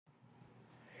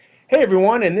Hey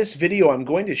everyone, in this video I'm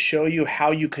going to show you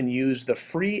how you can use the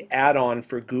free add-on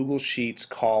for Google Sheets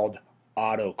called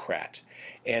AutoCrat.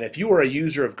 And if you are a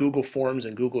user of Google Forms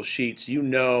and Google Sheets, you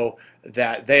know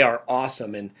that they are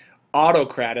awesome. And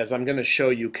AutoCrat, as I'm going to show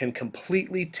you, can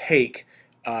completely take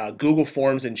Google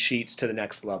Forms and Sheets to the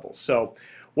next level. So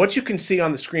what you can see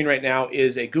on the screen right now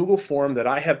is a Google form that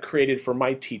I have created for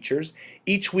my teachers.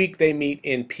 Each week they meet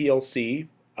in PLC,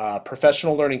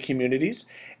 professional learning communities,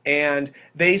 and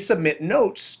they submit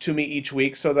notes to me each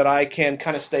week so that I can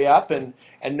kind of stay up and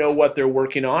know what they're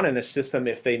working on and assist them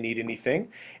if they need anything.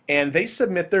 And they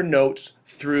submit their notes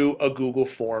through a Google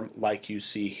form like you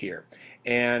see here.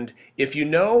 And if you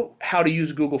know how to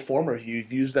use a Google form, or if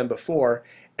you've used them before,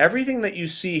 everything that you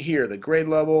see here, the grade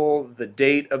level, the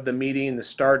date of the meeting, the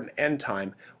start and end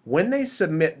time, when they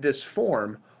submit this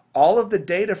form, all of the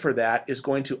data for that is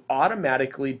going to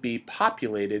automatically be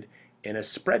populated in a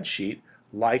spreadsheet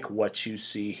like what you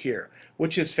see here,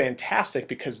 which is fantastic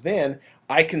because then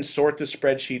I can sort the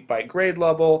spreadsheet by grade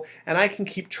level and I can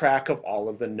keep track of all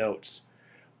of the notes.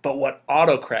 But what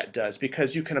AutoCrat does,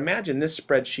 because you can imagine this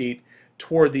spreadsheet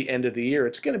toward the end of the year,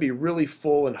 it's going to be really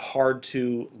full and hard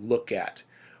to look at.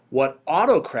 What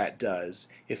AutoCrat does,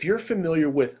 if you're familiar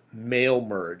with mail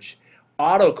merge,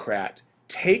 AutoCrat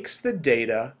takes the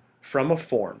data from a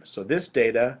form. So this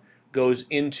data goes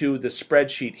into the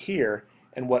spreadsheet here,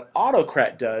 and what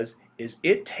AutoCrat does is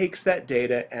it takes that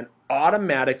data and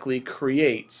automatically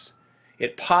creates,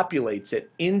 it populates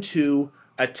it into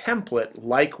a template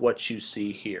like what you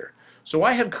see here. So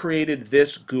I have created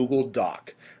this Google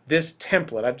Doc, this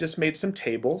template. I've just made some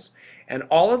tables, and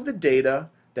all of the data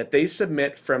that they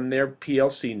submit from their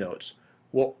PLC notes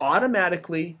will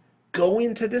automatically go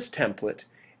into this template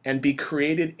and be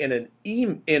created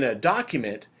in a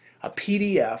document, a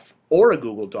PDF or a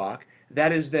Google Doc,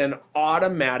 that is then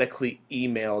automatically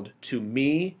emailed to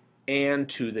me and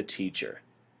to the teacher.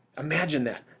 Imagine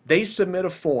that. They submit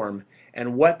a form,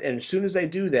 and as soon as they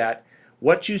do that,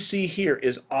 what you see here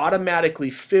is automatically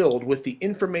filled with the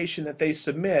information that they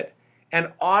submit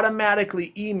and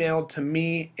automatically emailed to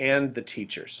me and the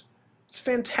teachers. It's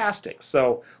fantastic.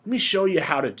 So let me show you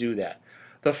how to do that.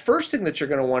 The first thing that you're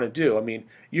going to want to do,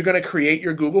 you're going to create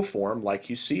your Google form like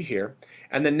you see here,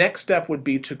 and the next step would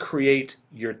be to create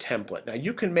your template. Now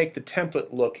you can make the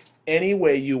template look any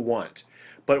way you want,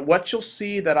 but what you'll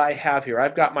see that I have here,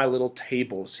 I've got my little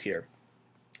tables here,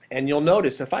 and you'll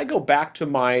notice if I go back to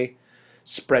my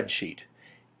spreadsheet,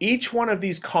 each one of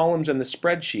these columns in the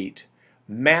spreadsheet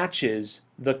matches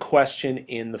the question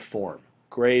in the form.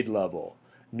 Grade level,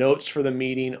 notes for the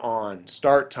meeting on,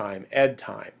 start time, ed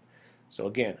time. So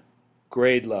again,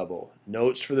 grade level,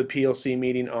 notes for the PLC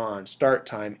meeting on, start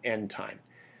time, end time.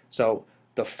 So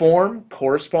the form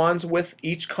corresponds with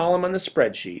each column on the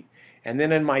spreadsheet, and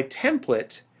then in my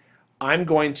template, I'm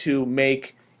going to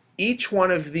make each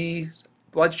one of these,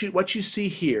 what you see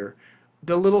here,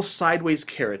 the little sideways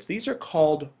carets. These are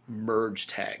called merge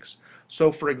tags.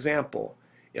 So for example,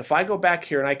 if I go back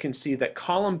here and I can see that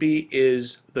column B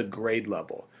is the grade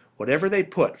level. Whatever they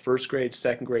put, first grade,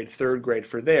 second grade, third grade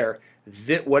for there,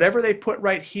 whatever they put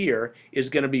right here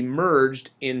is going to be merged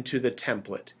into the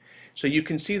template. So you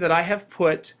can see that I have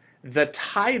put the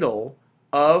title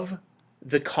of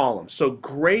the column. So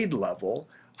grade level,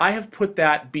 I have put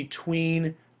that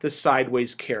between the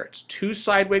sideways carets. Two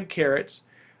sideways carets,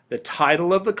 the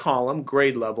title of the column,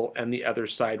 grade level, and the other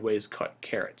sideways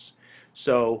carets.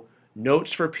 So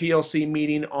notes for PLC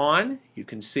meeting on, you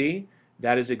can see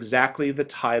that is exactly the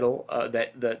title,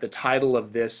 the title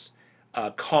of this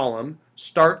column.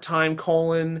 Start time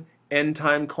colon, end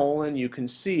time colon, you can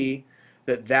see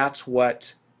that that's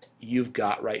what you've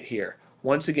got right here.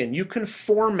 Once again, you can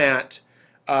format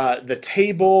the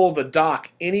table, the doc,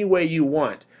 any way you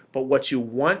want, but what you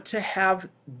want to have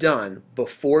done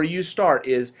before you start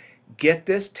is get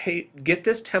this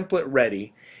template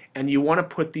ready, and you want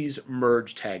to put these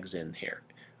merge tags in here.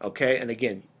 Okay, and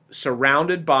again,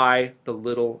 surrounded by the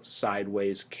little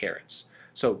sideways carets.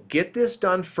 So get this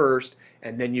done first,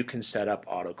 and then you can set up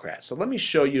AutoCrat. So let me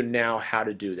show you now how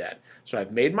to do that. So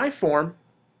I've made my form,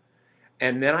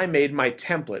 and then I made my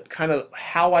template, kind of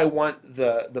how I want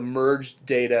the merged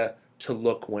data to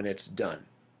look when it's done.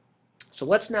 So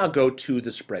let's now go to the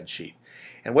spreadsheet.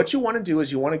 And what you want to do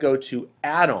is you want to go to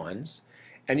Add-ons,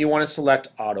 and you want to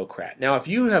select AutoCrat. Now if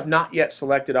you have not yet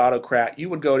selected AutoCrat, you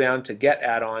would go down to Get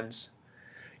Add-ons.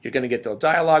 You're going to get the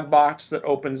dialog box that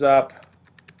opens up.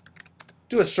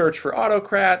 Do a search for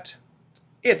AutoCrat.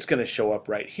 It's going to show up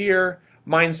right here.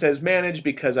 Mine says Manage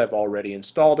because I've already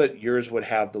installed it. Yours would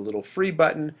have the little free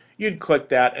button. You'd click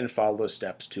that and follow the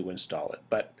steps to install it.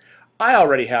 But I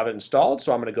already have it installed,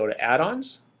 so I'm going to go to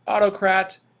Add-ons,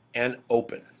 AutoCrat, and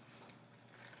open.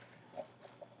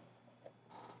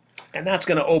 And that's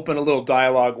going to open a little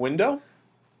dialog window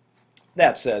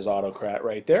that says AutoCrat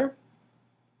right there.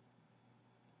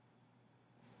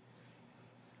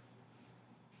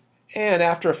 And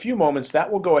after a few moments, that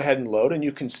will go ahead and load, and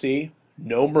you can see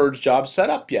no merge job set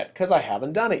up yet because I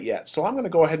haven't done it yet. So I'm going to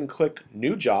go ahead and click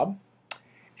New Job,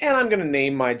 and I'm going to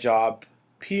name my job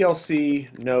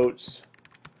PLC Notes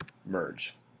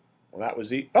Merge. Well, that was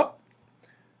the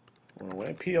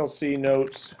PLC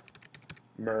Notes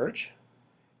Merge,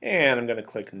 and I'm going to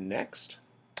click Next.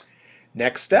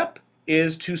 Next step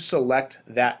is to select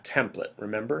that template.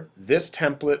 Remember, this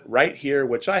template right here,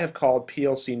 which I have called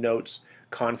PLC Notes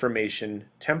Confirmation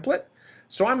Template.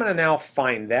 So I'm going to now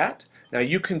find that. Now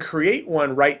you can create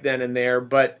one right then and there,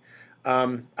 but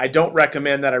I don't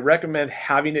recommend that. I recommend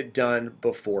having it done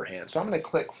beforehand. So I'm going to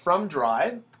click From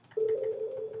Drive,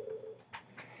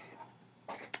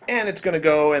 and it's going to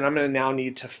go, and I'm going to now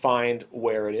need to find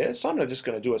where it is. So I'm just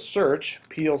going to do a search,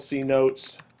 PLC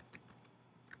Notes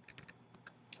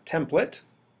Template.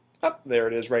 Oh, there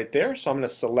it is right there. So I'm going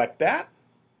to select that.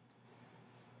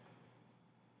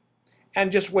 And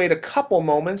just wait a couple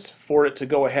moments for it to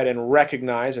go ahead and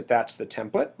recognize that that's the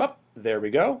template. Oh, there we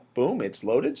go. Boom, it's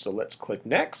loaded. So let's click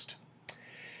Next.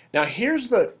 Now here's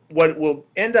what will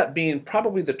end up being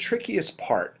probably the trickiest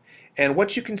part. And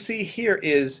what you can see here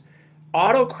is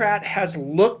AutoCrat has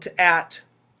looked at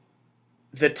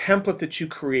the template that you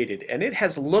created, and it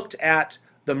has looked at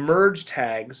the merge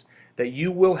tags that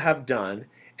you will have done,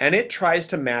 and it tries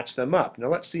to match them up. Now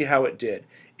let's see how it did.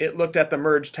 It looked at the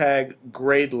merge tag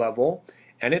grade level,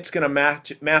 and it's going to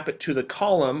map it to the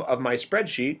column of my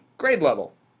spreadsheet, grade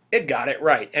level. It got it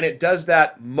right, and it does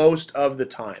that most of the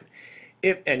time.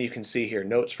 And you can see here,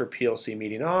 notes for PLC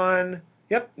meeting on.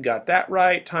 Yep, got that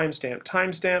right.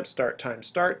 Timestamp,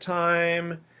 start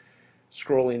time.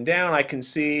 Scrolling down, I can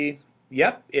see,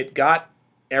 yep, it got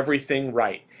everything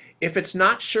right. If it's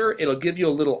not sure, it'll give you a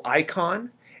little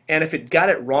icon. And if it got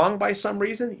it wrong by some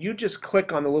reason, you just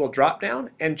click on the little drop down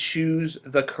and choose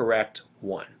the correct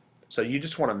one. So you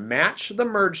just want to match the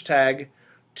merge tag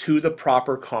to the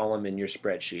proper column in your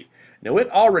spreadsheet. Now it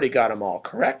already got them all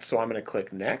correct, so I'm going to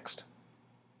click Next.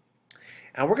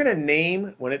 And we're going to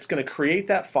name, when it's going to create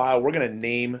that file, we're going to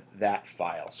name that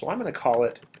file. So I'm going to call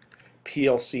it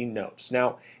PLC Notes.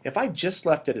 Now, if I just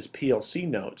left it as PLC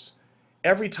Notes,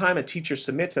 every time a teacher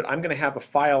submits it, I'm going to have a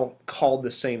file called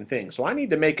the same thing. So I need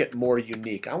to make it more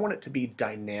unique. I want it to be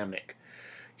dynamic.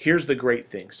 Here's the great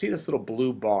thing. See this little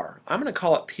blue bar? I'm going to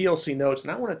call it PLC Notes,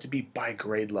 and I want it to be by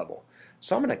grade level.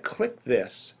 So I'm going to click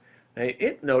this, and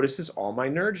it notices all my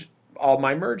merge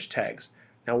tags.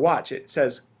 Now watch, it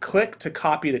says click to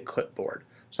copy to clipboard.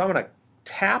 So I'm going to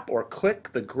tap or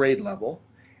click the grade level,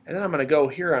 and then I'm going to go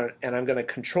here and I'm going to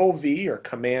Control V or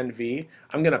Command V.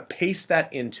 I'm going to paste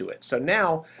that into it. So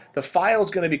now the file is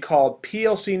going to be called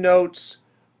PLC Notes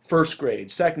first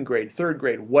grade, second grade, third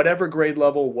grade, whatever grade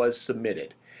level was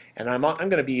submitted. And I'm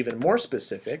going to be even more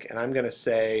specific, and I'm going to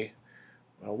say,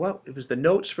 well, it was the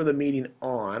notes for the meeting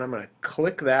on. I'm going to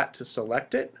click that to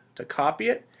select it, to copy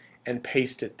it, and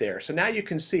paste it there. So now you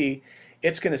can see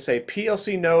it's going to say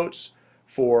PLC Notes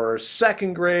for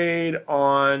second grade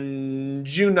on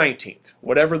June 19th,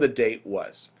 whatever the date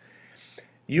was.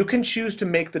 You can choose to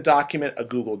make the document a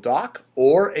Google Doc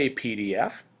or a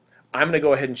PDF. I'm going to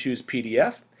go ahead and choose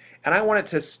PDF, and I want it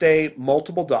to stay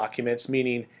multiple documents,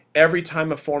 meaning every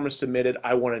time a form is submitted,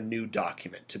 I want a new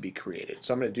document to be created.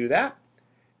 So I'm going to do that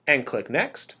and click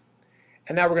Next.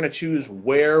 And now we're going to choose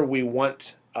where we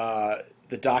want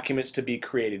the documents to be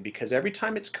created, because every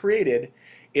time it's created,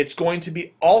 it's going to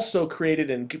be also created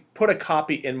and put a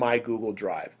copy in my Google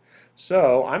Drive.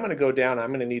 So I'm going to go down, I'm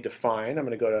going to need to find, I'm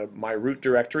going to go to my root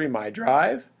directory, my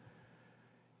drive,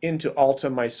 into Alta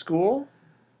My School,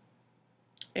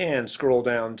 and scroll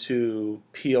down to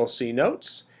PLC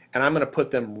Notes, and I'm going to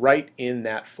put them right in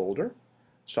that folder.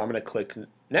 So I'm going to click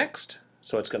Next,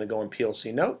 so it's going to go in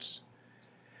PLC Notes.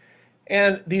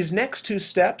 And these next two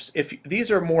steps, if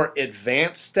these are more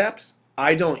advanced steps,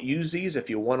 I don't use these. If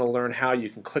you want to learn how, you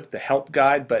can click the help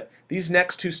guide, but these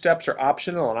next two steps are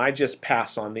optional, and I just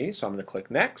pass on these. So I'm going to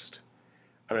click Next.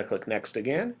 I'm going to click Next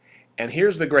again. And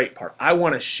here's the great part. I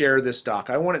want to share this doc.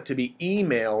 I want it to be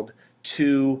emailed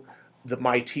to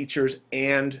my teachers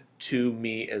and to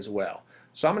me as well.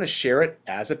 So I'm going to share it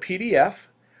as a PDF.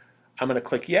 I'm going to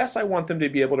click Yes. I want them to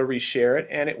be able to reshare it,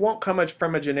 and it won't come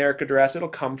from a generic address. It'll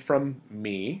come from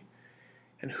me.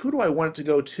 And who do I want it to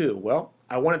go to? Well,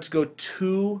 I want it to go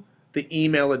to the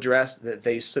email address that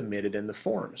they submitted in the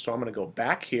form. So I'm going to go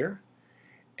back here,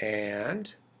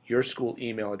 and your school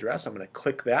email address, I'm going to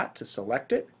click that to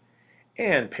select it,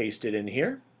 and paste it in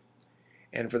here.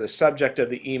 And for the subject of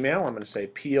the email, I'm going to say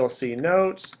PLC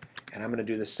Notes, and I'm going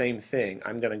to do the same thing.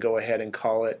 I'm going to go ahead and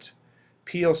call it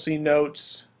PLC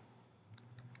Notes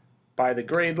by the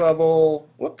grade level,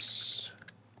 whoops,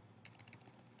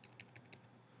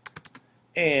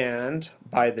 and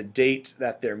by the date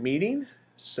that they're meeting.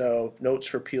 So notes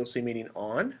for PLC meeting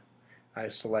on. I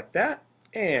select that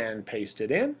and paste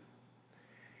it in.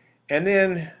 And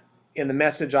then in the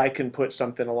message I can put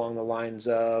something along the lines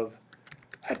of,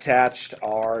 attached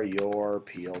are your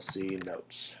PLC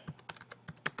notes.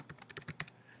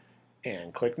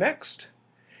 And click Next.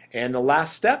 And the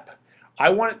last step, I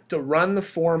want it to run the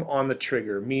form on the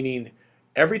trigger, meaning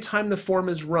every time the form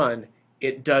is run,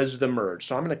 it does the merge.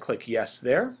 So I'm going to click Yes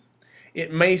there.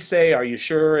 It may say, are you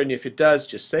sure? And if it does,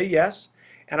 just say yes.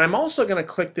 And I'm also going to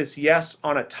click this yes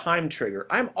on a time trigger.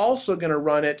 I'm also going to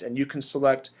run it, and you can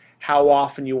select how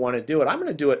often you want to do it. I'm going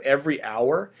to do it every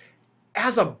hour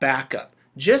as a backup,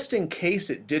 just in case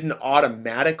it didn't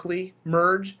automatically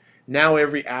merge. Now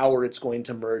every hour it's going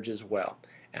to merge as well.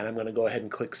 And I'm going to go ahead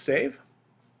and click Save.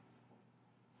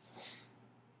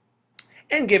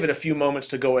 And give it a few moments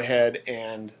to go ahead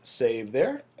and save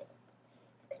there.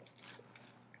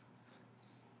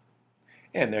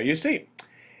 And there you see.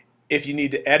 If you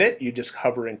need to edit, you just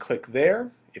hover and click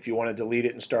there. If you want to delete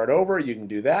it and start over, you can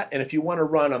do that. And if you want to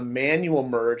run a manual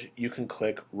merge, you can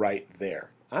click right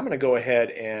there. I'm going to go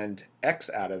ahead and X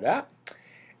out of that.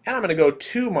 And I'm going to go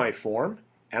to my form,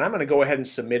 and I'm going to go ahead and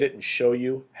submit it and show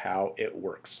you how it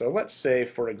works. So let's say,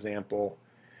 for example,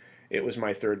 it was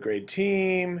my third grade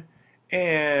team,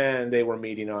 and they were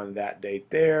meeting on that date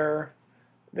there.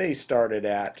 They started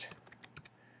at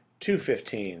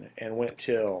 2:15 and went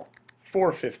till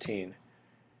 4:15.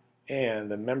 And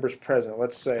the members present,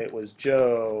 let's say it was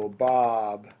Joe,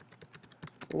 Bob,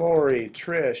 Lori,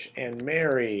 Trish, and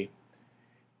Mary.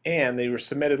 And they were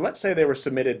submitted, let's say they were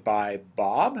submitted by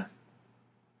Bob.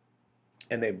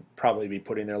 And they'd probably be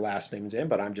putting their last names in,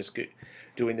 but I'm just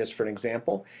doing this for an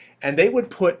example. And they would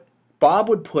put, Bob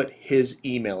would put his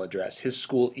email address, his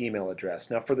school email address.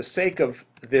 Now for the sake of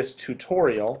this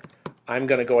tutorial, I'm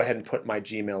going to go ahead and put my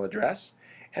Gmail address.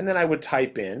 And then I would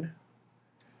type in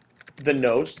the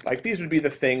notes, like these would be the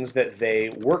things that they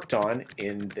worked on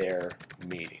in their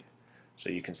meeting. So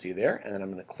you can see there, and then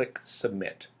I'm going to click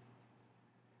Submit.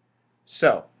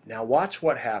 So now watch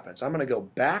what happens. I'm going to go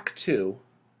back to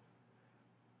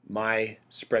my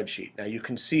spreadsheet. Now you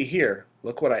can see here,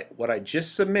 look what I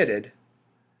just submitted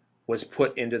was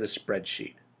put into the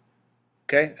spreadsheet.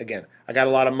 Okay, again, I got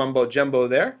a lot of mumbo jumbo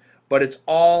there, but it's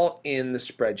all in the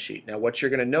spreadsheet. Now what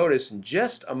you're going to notice in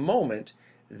just a moment,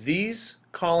 these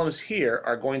columns here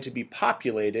are going to be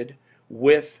populated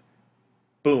with,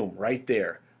 boom, right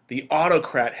there. The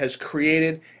AutoCrat has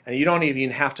created, and you don't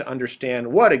even have to understand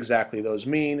what exactly those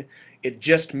mean. It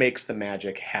just makes the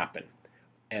magic happen.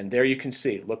 And there you can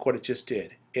see, look what it just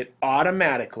did. It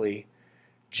automatically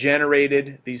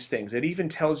generated these things. It even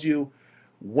tells you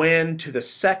when to the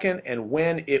second and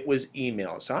when it was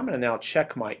emailed. So I'm going to now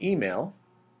check my email,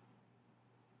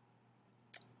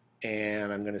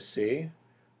 and I'm going to see,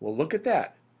 well, look at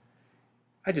that.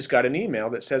 I just got an email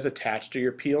that says attached to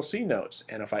your PLC notes.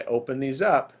 And if I open these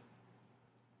up,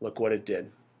 look what it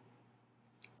did.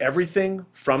 Everything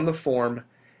from the form,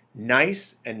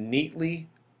 nice and neatly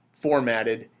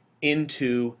formatted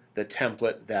into the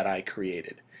template that I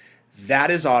created. That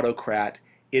is AutoCrat.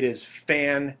 It is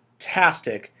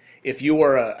fantastic. If you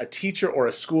are a teacher or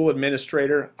a school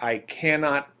administrator, I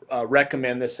cannot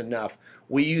recommend this enough.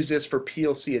 We use this for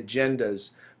PLC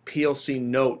agendas, PLC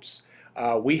notes.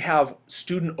 We have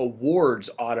student awards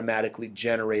automatically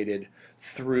generated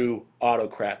through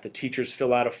AutoCrat. The teachers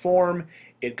fill out a form,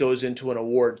 it goes into an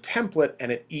award template,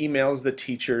 and it emails the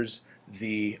teachers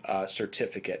the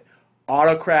certificate.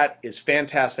 AutoCrat is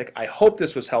fantastic. I hope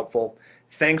this was helpful.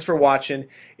 Thanks for watching.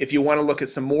 If you want to look at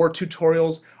some more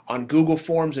tutorials on Google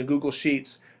Forms and Google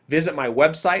Sheets, visit my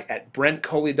website at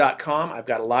brentcoley.com. I've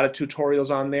got a lot of tutorials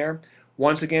on there.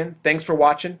 Once again, thanks for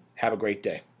watching. Have a great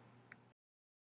day.